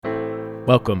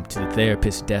Welcome to the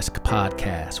Therapist Desk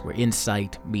podcast, where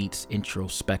insight meets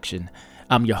introspection.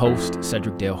 I'm your host,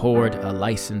 Cedric Dale Horde, a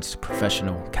licensed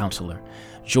professional counselor.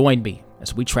 Join me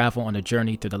as we travel on a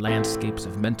journey through the landscapes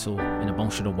of mental and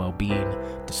emotional well-being,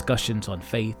 discussions on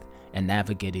faith, and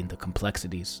navigating the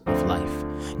complexities of life.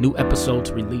 New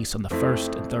episodes release on the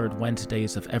first and third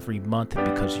Wednesdays of every month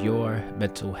because your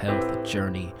mental health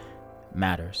journey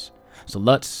matters. So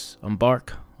let's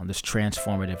embark on this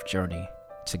transformative journey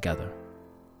together.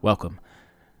 Welcome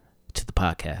to the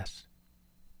podcast.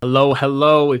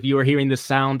 Hello. If you are hearing the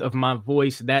sound of my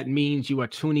voice, that means you are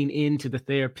tuning in to the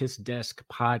Therapist Desk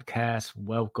podcast.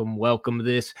 Welcome.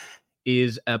 This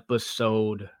is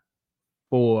episode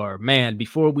 4. Man,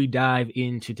 before we dive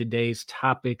into today's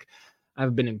topic,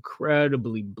 I've been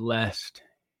incredibly blessed,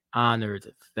 honored,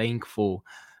 thankful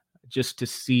just to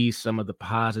see some of the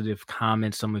positive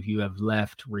comments some of you have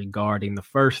left regarding the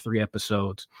first 3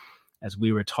 episodes as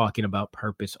we were talking about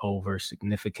purpose over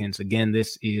significance. Again,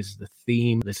 this is the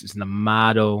theme. This is the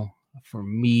motto for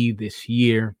me this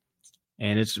year.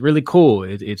 And it's really cool.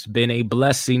 It's been a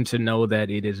blessing to know that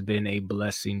it has been a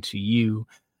blessing to you,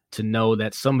 to know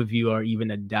that some of you are even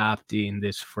adopting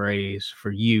this phrase for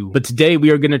you. But today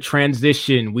we are going to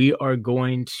transition. We are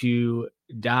going to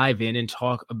dive in and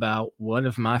talk about one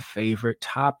of my favorite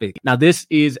topics. Now, this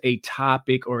is a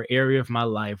topic or area of my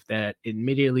life that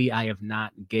admittedly I have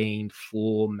not gained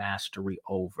full mastery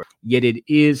over. Yet it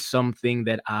is something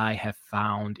that I have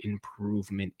found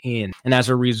improvement in. And as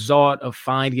a result of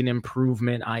finding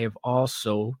improvement, I have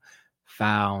also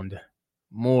found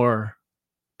more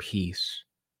peace,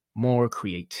 more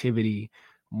creativity,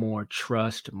 more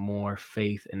trust, more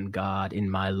faith in God in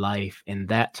my life. And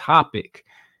that topic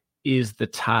is the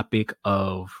topic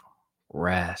of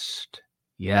rest.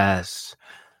 Yes.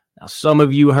 Now, some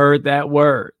of you heard that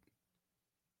word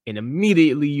and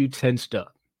immediately you tensed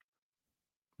up,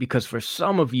 because for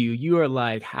some of you, you are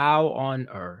like, how on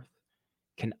earth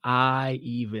can I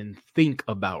even think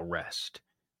about rest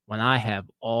when I have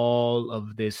all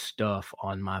of this stuff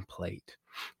on my plate?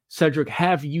 Cedric,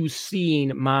 have you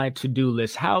seen my to-do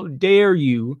list? How dare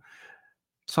you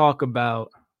talk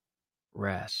about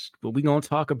rest? But we're going to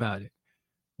talk about it.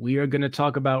 We are going to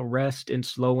talk about rest and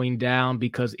slowing down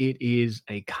because it is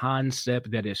a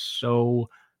concept that is so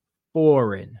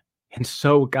foreign and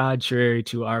so contrary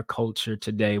to our culture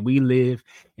today. We live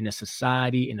in a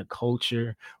society, in a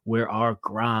culture where our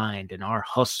grind and our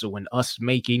hustle and us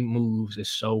making moves is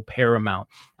so paramount.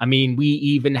 I mean, we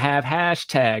even have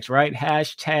hashtags, right?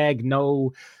 Hashtag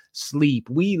no sleep.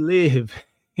 We live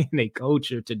in a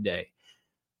culture today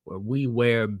where we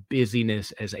wear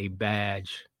busyness as a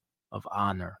badge of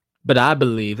honor. But I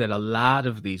believe that a lot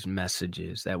of these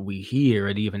messages that we hear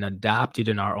and even adopted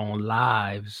in our own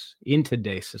lives in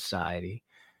today's society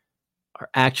are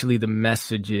actually the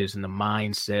messages and the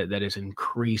mindset that is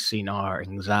increasing our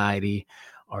anxiety,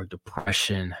 our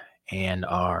depression, and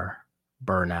our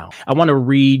burnout. I want to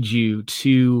read you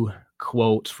 2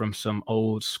 quotes from some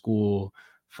old school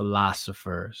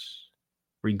philosophers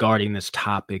regarding this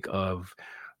topic of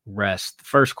rest. The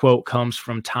first quote comes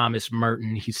from Thomas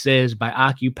Merton. He says, "By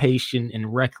occupation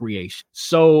and recreation,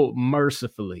 so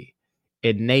mercifully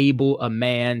enable a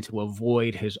man to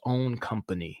avoid his own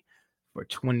company for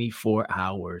 24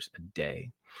 hours a day."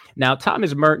 Now,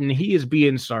 Thomas Merton, he is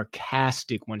being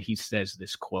sarcastic when he says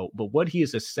this quote, but what he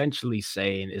is essentially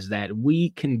saying is that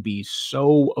we can be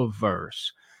so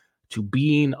averse to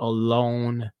being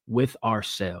alone with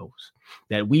ourselves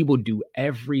that we will do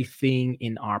everything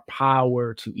in our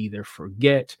power to either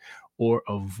forget or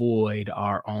avoid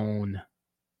our own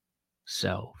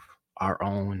self, our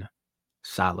own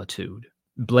solitude.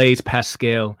 Blaise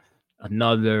Pascal,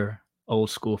 another old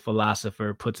school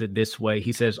philosopher, puts it this way.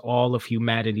 He says, all of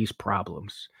humanity's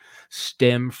problems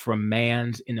stem from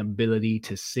man's inability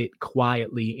to sit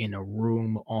quietly in a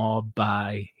room all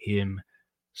by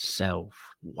himself.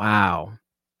 Wow,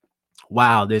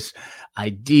 this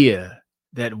idea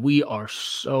that we are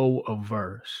so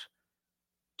averse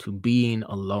to being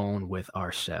alone with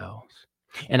ourselves.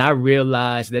 And I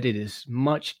realize that it is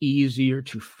much easier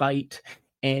to fight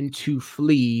and to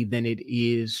flee than it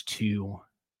is to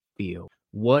feel.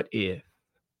 What if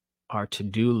our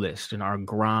to-do list and our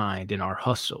grind and our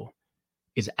hustle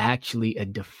is actually a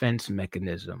defense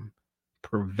mechanism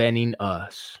preventing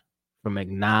us from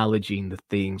acknowledging the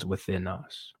things within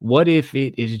us? What if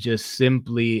it is just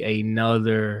simply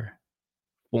another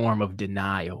form of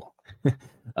denial,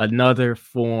 another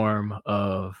form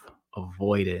of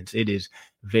avoidance? It is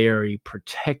very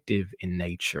protective in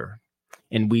nature,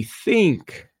 and we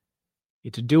think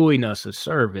it's doing us a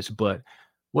service, but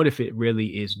what if it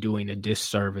really is doing a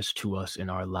disservice to us in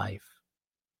our life?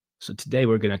 So today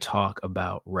we're going to talk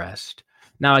about rest.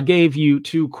 Now, I gave you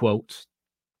two quotes,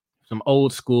 some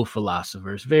old school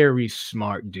philosophers, very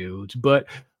smart dudes, but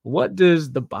what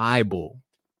does the Bible,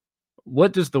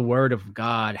 what does the word of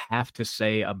God have to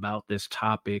say about this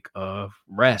topic of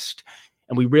rest?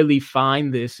 And we really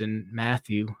find this in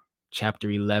Matthew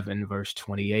chapter 11, verse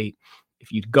 28.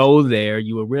 If you go there,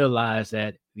 you will realize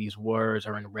that these words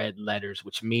are in red letters,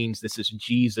 which means this is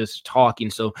Jesus talking.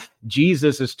 So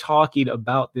Jesus is talking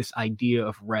about this idea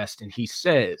of rest. And he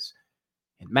says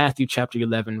in Matthew chapter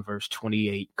 11, verse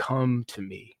 28, "Come to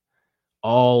me,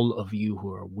 all of you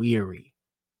who are weary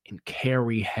and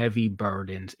carry heavy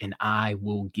burdens, and I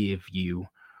will give you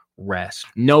rest."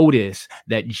 Notice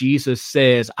that Jesus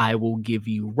says, "I will give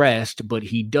you rest," but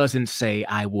he doesn't say,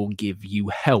 "I will give you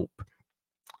help."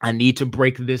 I need to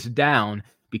break this down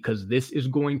because this is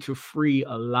going to free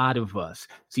a lot of us.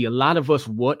 See, a lot of us,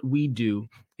 what we do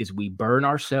is we burn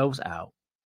ourselves out.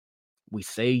 We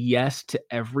say yes to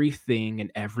everything and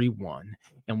everyone,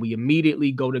 and we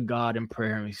immediately go to God in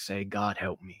prayer and we say, "God,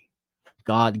 help me.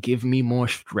 God, give me more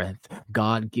strength.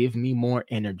 God, give me more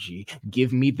energy.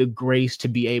 Give me the grace to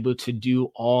be able to do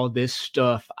all this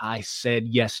stuff I said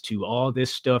yes to, all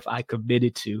this stuff I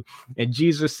committed to." And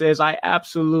Jesus says, "I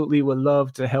absolutely would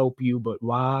love to help you, but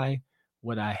why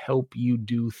would I help you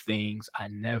do things I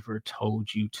never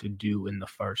told you to do in the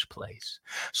first place?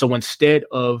 So instead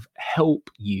of help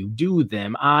you do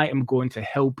them, I am going to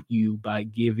help you by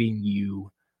giving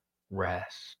you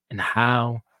rest." And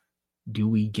how do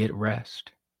we get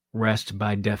rest? Rest,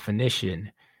 by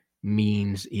definition,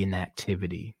 means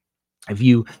inactivity. If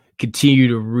you continue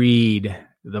to read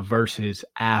the verses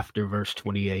after verse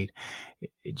 28,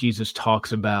 Jesus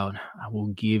talks about, "I will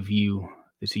give you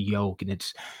this yoke, and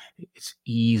it's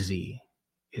easy,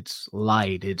 it's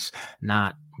light, it's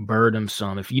not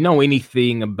burdensome." If you know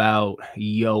anything about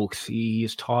yokes, he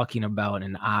is talking about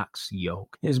an ox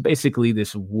yoke. It's basically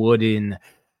this wooden,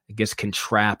 I guess,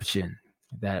 contraption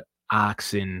that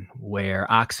oxen wear.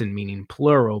 Oxen meaning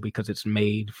plural because it's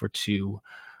made for two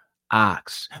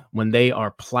ox. When they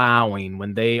are plowing,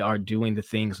 when they are doing the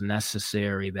things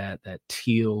necessary that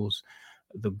tills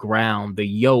the ground, the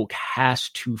yoke has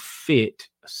to fit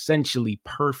essentially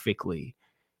perfectly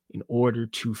in order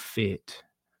to fit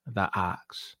the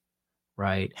ox,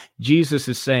 right? Jesus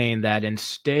is saying that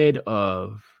instead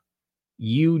of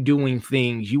you doing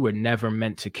things you were never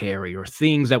meant to carry or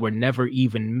things that were never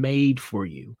even made for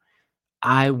you,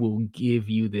 I will give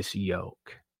you this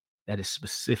yoke that is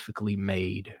specifically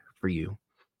made for you.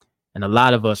 And a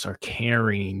lot of us are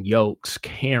carrying yokes,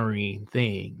 carrying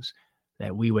things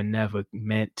that we were never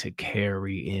meant to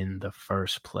carry in the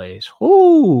first place.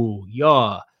 Ooh,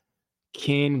 y'all,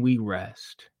 can we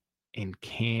rest and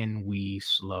can we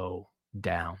slow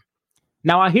down?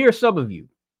 Now, I hear some of you.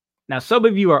 Now, some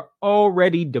of you are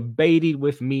already debating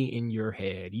with me in your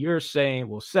head. You're saying,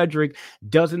 "Well, Cedric,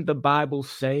 doesn't the Bible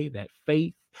say that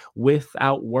faith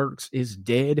without works is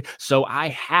dead? So I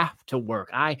have to work.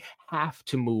 I have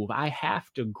to move. I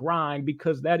have to grind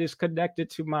because that is connected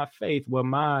to my faith." Well,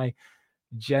 my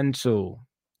gentle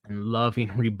and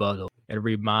loving rebuttal and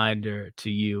reminder to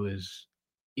you is,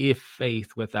 if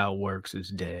faith without works is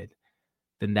dead,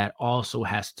 then that also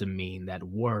has to mean that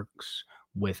works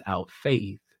without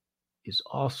faith is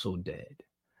also dead.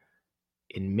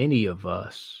 In many of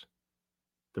us,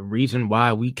 the reason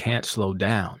why we can't slow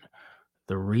down,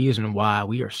 the reason why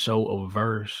we are so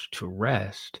averse to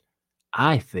rest,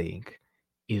 I think,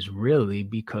 is really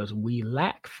because we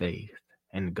lack faith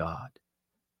in God.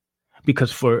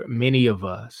 Because for many of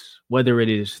us, whether it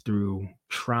is through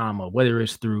trauma, whether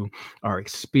it's through our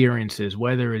experiences,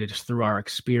 whether it is through our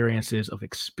experiences of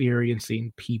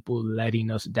experiencing people letting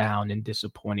us down and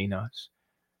disappointing us,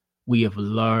 we have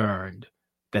learned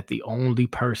that the only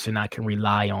person I can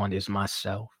rely on is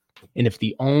myself. And if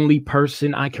the only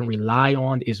person I can rely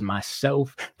on is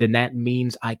myself, then that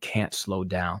means I can't slow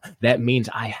down. That means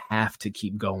I have to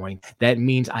keep going. That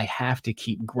means I have to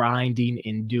keep grinding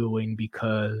and doing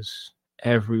because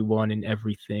everyone and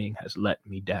everything has let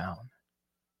me down.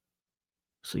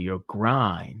 So your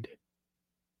grind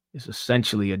is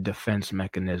essentially a defense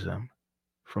mechanism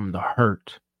from the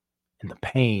hurt and the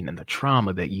pain and the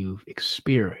trauma that you've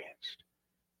experienced.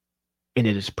 And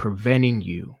it is preventing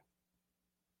you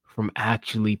from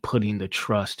actually putting the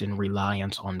trust and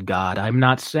reliance on God. I'm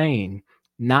not saying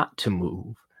not to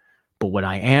move, but what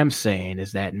I am saying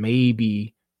is that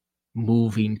maybe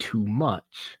moving too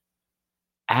much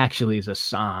actually is a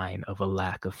sign of a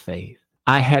lack of faith.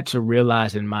 I had to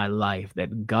realize in my life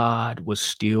that God was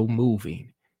still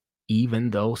moving,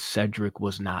 even though Cedric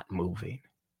was not moving.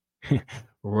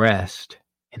 Rest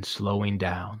and slowing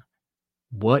down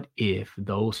What if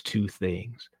those two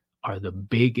things are the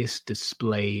biggest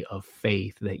display of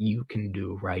faith that you can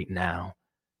do right now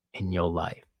in your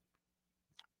life?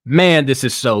 Man, this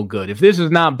is so good. If this is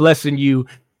not blessing you,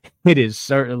 it is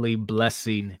certainly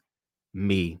blessing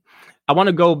me. I want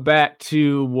to go back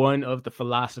to one of the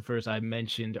philosophers I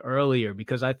mentioned earlier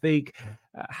because I think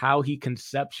how he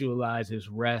conceptualizes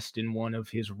rest in one of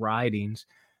his writings,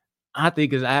 I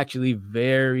think is actually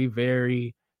very,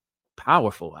 very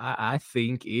powerful. I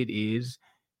think it is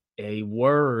a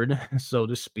word, so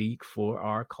to speak, for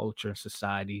our culture and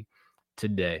society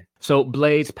today. So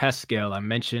Blaise Pascal, I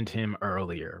mentioned him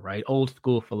earlier, right? Old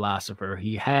school philosopher.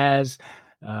 He has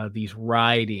these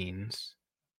writings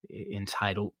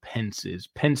entitled penses.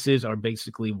 Penses are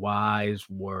basically wise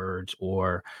words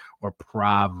or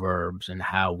proverbs and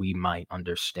how we might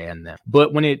understand them.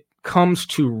 But when it comes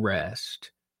to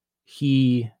rest,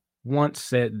 he once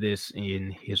said this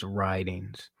in his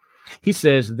writings. He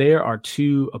says there are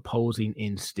two opposing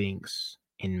instincts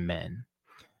in men.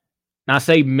 Now, I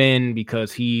say men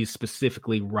because he's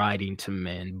specifically writing to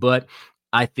men, but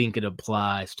I think it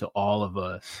applies to all of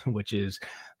us, which is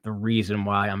the reason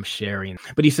why I'm sharing.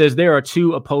 But he says there are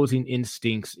two opposing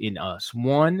instincts in us.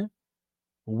 One,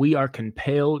 we are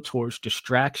compelled towards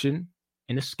distraction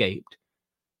and escape,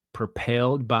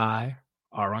 propelled by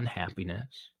our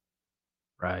unhappiness,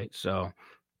 right? So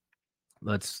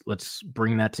let's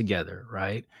bring that together,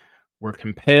 right? We're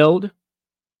compelled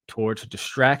towards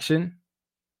distraction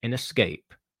and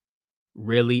escape,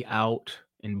 really out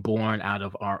and born out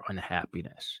of our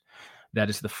unhappiness. That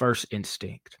is the first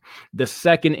instinct. The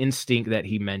second instinct that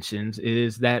he mentions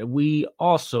is that we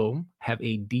also have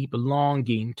a deep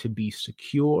longing to be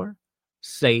secure,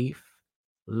 safe,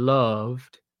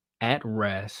 loved, at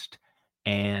rest,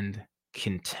 and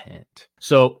content.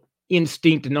 So,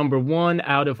 instinct number one,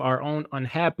 out of our own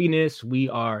unhappiness, we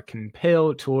are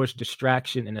compelled towards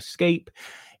distraction and escape.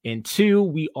 And two,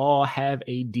 we all have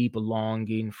a deep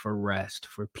longing for rest,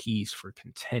 for peace, for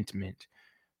contentment.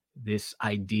 This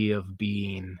idea of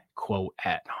being, quote,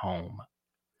 at home.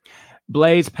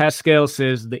 Blaise Pascal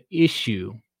says the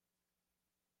issue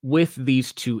with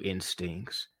these two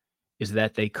instincts is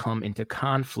that they come into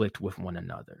conflict with one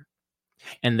another.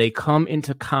 And they come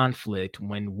into conflict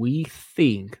when we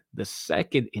think the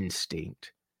second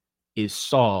instinct is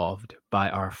solved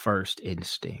by our first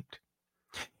instinct.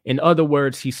 In other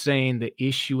words, he's saying the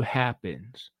issue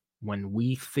happens when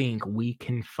we think we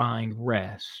can find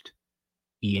rest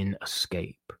in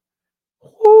escape.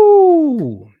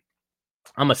 Woo!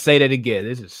 I'm going to say that again.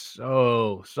 This is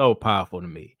so powerful to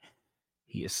me.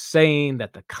 He is saying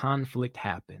that the conflict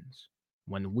happens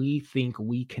when we think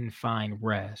we can find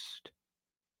rest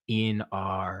in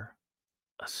our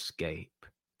escape.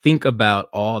 Think about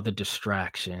all the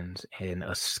distractions and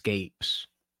escapes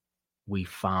we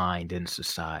find in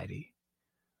society.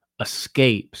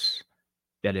 Escapes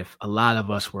that, if a lot of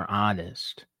us were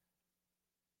honest,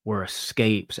 were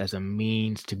escapes as a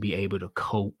means to be able to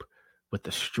cope with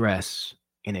the stress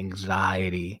and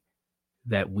anxiety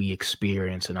that we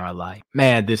experience in our life.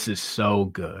 Man, this is so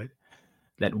good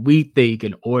that we think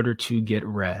in order to get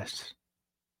rest,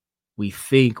 we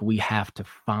think we have to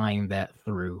find that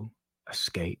through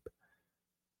escape.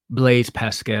 Blaise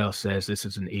Pascal says this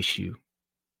is an issue,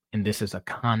 and this is a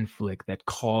conflict that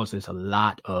causes a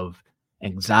lot of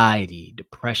anxiety,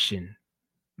 depression,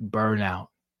 burnout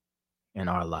in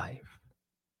our life.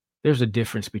 There's a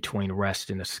difference between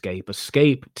rest and escape.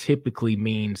 Escape typically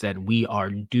means that we are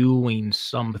doing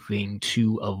something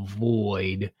to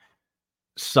avoid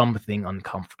something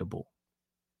uncomfortable.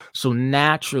 So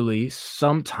naturally,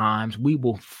 sometimes we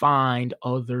will find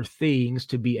other things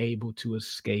to be able to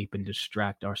escape and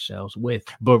distract ourselves with.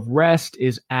 But rest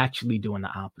is actually doing the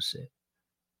opposite.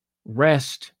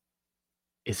 Rest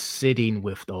is sitting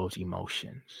with those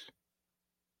emotions.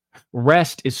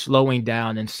 Rest is slowing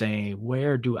down and saying,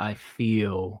 where do I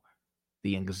feel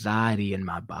the anxiety in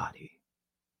my body?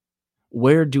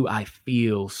 Where do I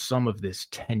feel some of this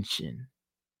tension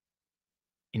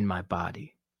in my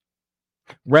body?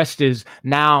 Rest is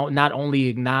now not only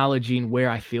acknowledging where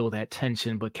I feel that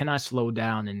tension, but can I slow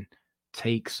down and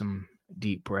take some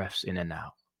deep breaths in and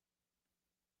out?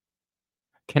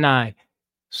 Can I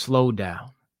slow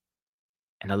down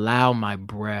and allow my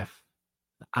breath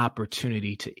the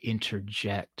opportunity to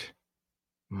interject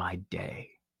my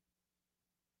day?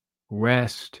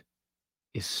 Rest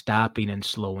is stopping and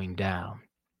slowing down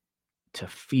to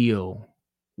feel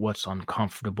what's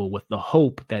uncomfortable with the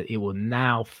hope that it will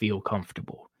now feel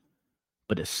comfortable.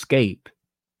 But escape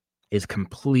is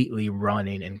completely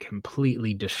running and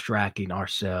completely distracting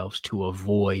ourselves to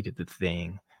avoid the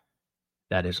thing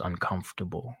that is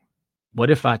uncomfortable. What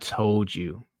if I told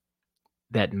you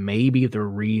that maybe the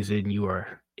reason you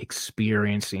are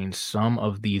experiencing some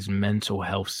of these mental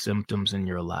health symptoms in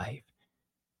your life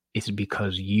is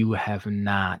because you have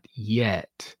not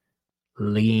yet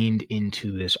leaned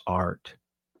into this art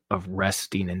of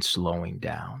resting and slowing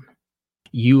down?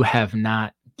 You have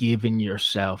not given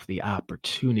yourself the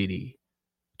opportunity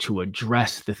to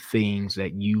address the things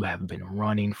that you have been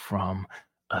running from,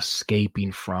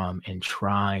 escaping from, and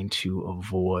trying to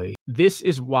avoid. This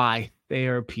is why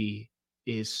therapy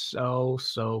is so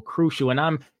crucial. And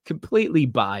I'm completely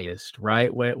biased,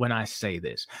 right? When I say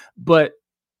this, but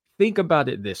think about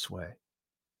it this way.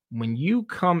 When you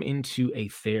come into a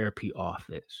therapy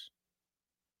office,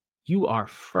 you are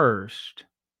first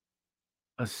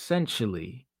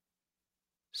essentially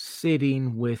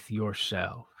sitting with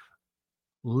yourself,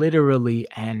 literally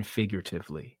and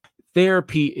figuratively.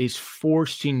 Therapy is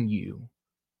forcing you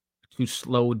to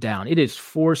slow down. It is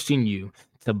forcing you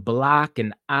to block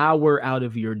an hour out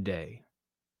of your day,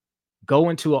 go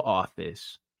into an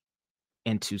office,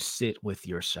 and to sit with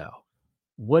yourself.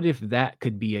 What if that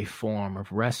could be a form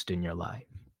of rest in your life?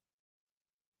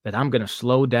 That I'm going to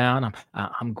slow down.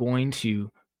 I'm going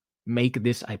to make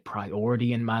this a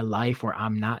priority in my life where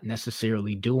I'm not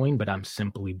necessarily doing, but I'm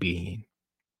simply being.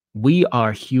 We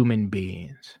are human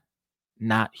beings,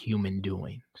 not human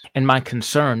doings. And my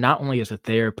concern, not only as a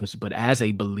therapist, but as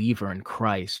a believer in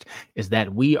Christ, is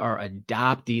that we are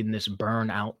adopting this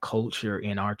burnout culture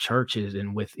in our churches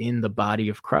and within the body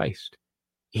of Christ.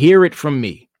 Hear it from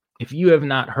me. If you have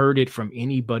not heard it from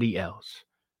anybody else,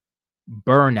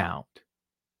 burnout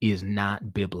is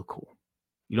not biblical.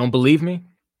 You don't believe me?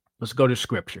 Let's go to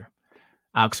scripture.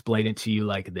 I'll explain it to you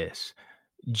like this.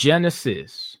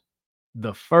 Genesis,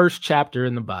 the first chapter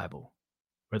in the Bible,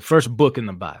 or the first book in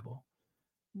the Bible,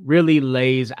 really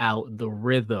lays out the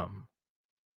rhythm,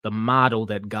 the model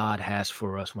that God has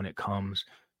for us when it comes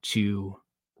to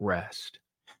rest.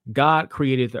 God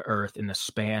created the earth in the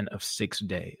span of 6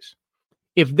 days.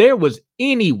 If there was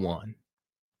anyone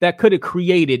that could have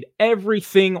created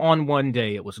everything on one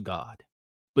day, it was God.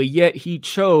 But yet he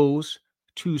chose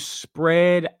to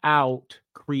spread out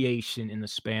creation in the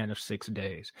span of 6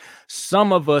 days.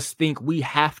 Some of us think we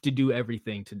have to do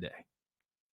everything today.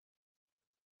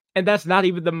 And that's not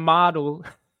even the model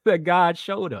that God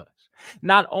showed us.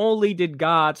 Not only did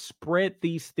God spread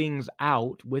these things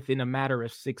out within a matter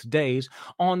of 6 days,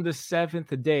 on the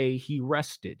seventh day, he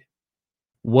rested.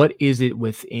 What is it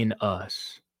within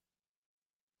us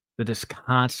that is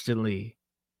constantly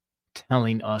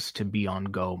telling us to be on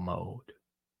go mode?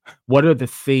 What are the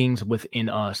things within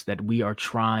us that we are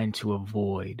trying to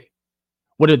avoid?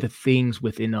 What are the things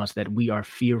within us that we are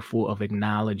fearful of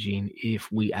acknowledging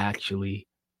if we actually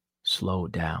slow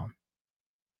down?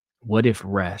 What if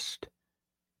rest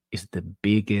is the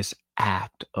biggest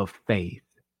act of faith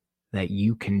that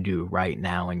you can do right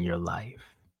now in your life?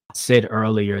 I said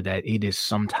earlier that it is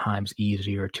sometimes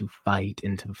easier to fight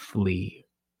and to flee.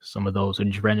 Some of those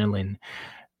adrenaline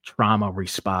trauma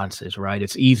responses, right?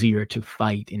 It's easier to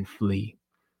fight and flee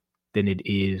than it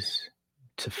is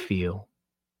to feel.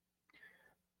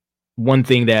 One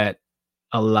thing that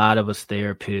a lot of us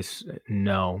therapists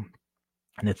know,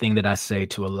 and the thing that I say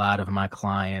to a lot of my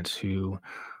clients who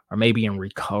are maybe in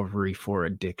recovery for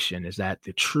addiction, is that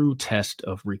the true test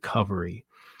of recovery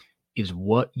is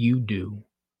what you do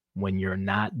when you're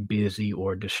not busy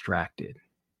or distracted.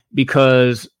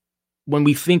 Because when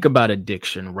we think about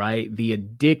addiction, right, the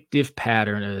addictive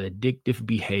pattern or the addictive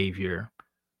behavior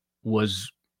was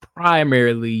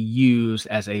primarily used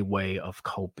as a way of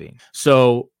coping.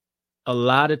 So a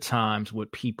lot of times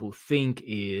what people think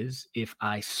is, if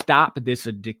I stop this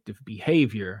addictive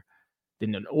behavior,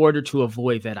 then in order to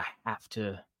avoid that, I have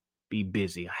to be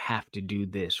busy. I have to do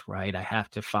this, right? I have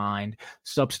to find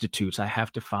substitutes. I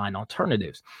have to find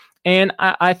alternatives. And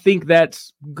I think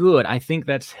that's good. I think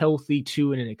that's healthy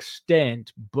to an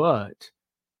extent, but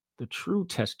the true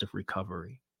test of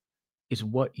recovery is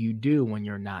what you do when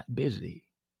you're not busy,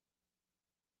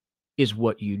 is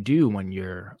what you do when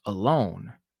you're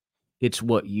alone. It's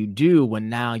what you do when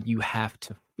now you have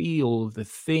to feel the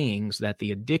things that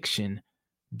the addiction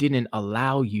didn't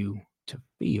allow you to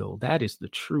feel. That is the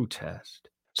true test.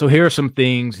 So here are some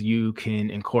things you can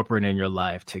incorporate in your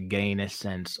life to gain a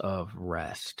sense of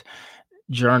rest.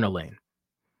 Journaling.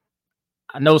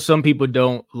 I know some people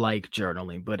don't like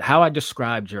journaling, but how I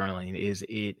describe journaling is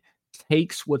it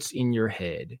takes what's in your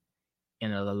head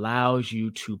and it allows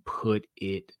you to put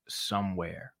it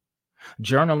somewhere.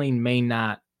 Journaling may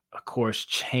not, of course,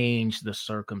 change the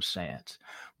circumstance,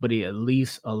 but it at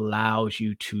least allows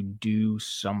you to do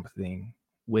something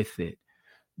with it.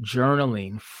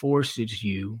 Journaling forces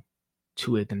you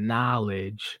to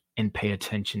acknowledge and pay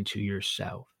attention to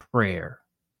yourself. Prayer,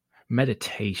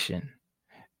 meditation,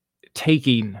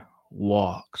 taking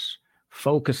walks,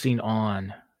 focusing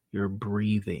on your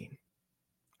breathing,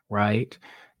 right?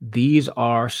 These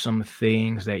are some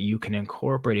things that you can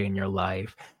incorporate in your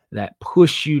life that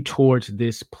push you towards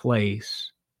this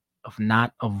place of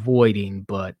not avoiding,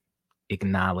 but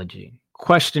acknowledging.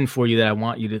 Question for you that I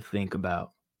want you to think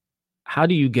about. How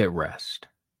do you get rest?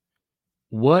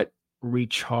 What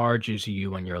recharges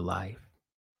you in your life?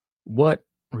 What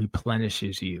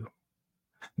replenishes you?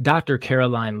 Dr.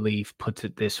 Caroline Leaf puts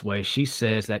it this way. She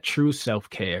says that true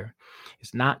self-care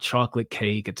is not chocolate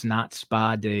cake, it's not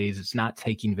spa days, it's not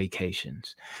taking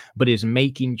vacations, but is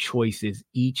making choices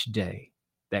each day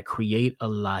that create a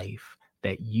life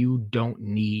that you don't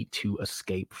need to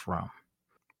escape from.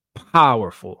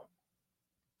 Powerful,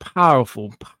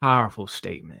 powerful, powerful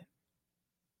statement.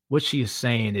 What she is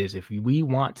saying is if we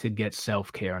want to get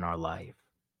self-care in our life,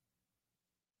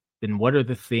 then what are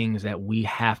the things that we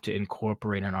have to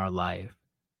incorporate in our life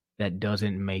that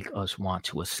doesn't make us want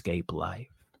to escape life?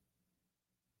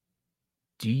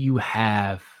 Do you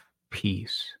have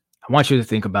peace? I want you to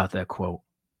think about that quote.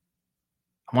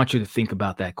 I want you to think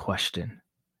about that question.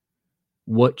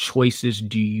 What choices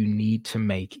do you need to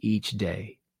make each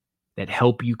day that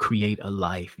help you create a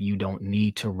life you don't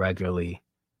need to regularly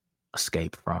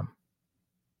escape from?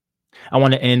 I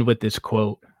want to end with this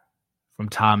quote from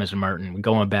Thomas Merton,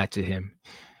 going back to him.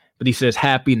 But he says,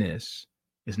 happiness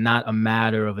is not a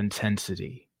matter of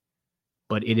intensity,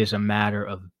 but it is a matter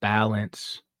of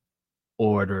balance,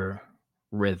 order,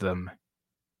 rhythm,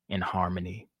 and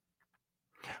harmony.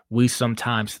 We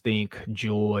sometimes think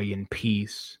joy and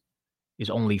peace is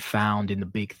only found in the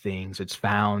big things. It's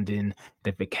found in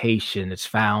the vacation. It's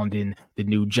found in the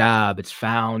new job. It's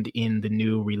found in the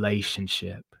new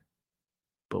relationship.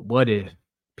 But what if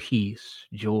peace,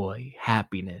 joy,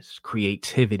 happiness,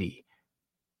 creativity,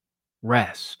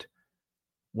 rest,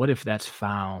 what if that's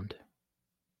found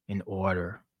in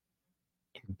order,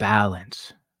 in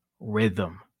balance,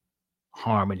 rhythm,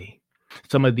 harmony?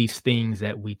 Some of these things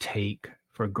that we take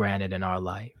for granted in our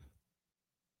life.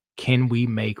 Can we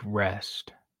make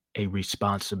rest a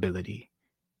responsibility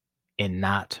and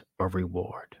not a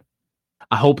reward?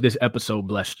 I hope this episode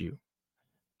blessed you.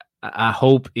 I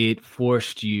hope it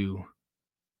forced you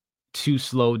to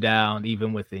slow down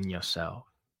even within yourself.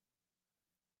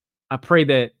 I pray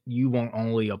that you won't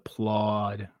only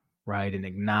applaud, right, and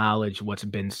acknowledge what's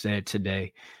been said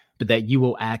today, but that you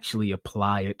will actually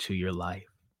apply it to your life.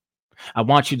 I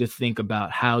want you to think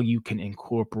about how you can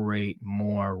incorporate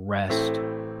more rest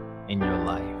in your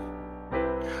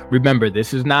life. Remember,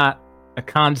 this is not a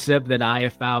concept that I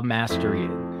have found mastery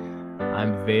in.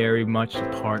 I'm very much a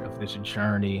part of this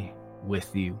journey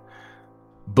with you.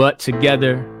 But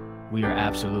together, we are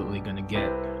absolutely going to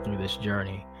get through this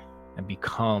journey and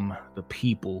become the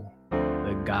people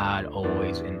that God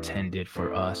always intended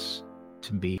for us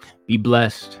to be. Be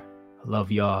blessed.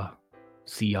 Love y'all.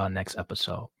 See y'all next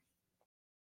episode.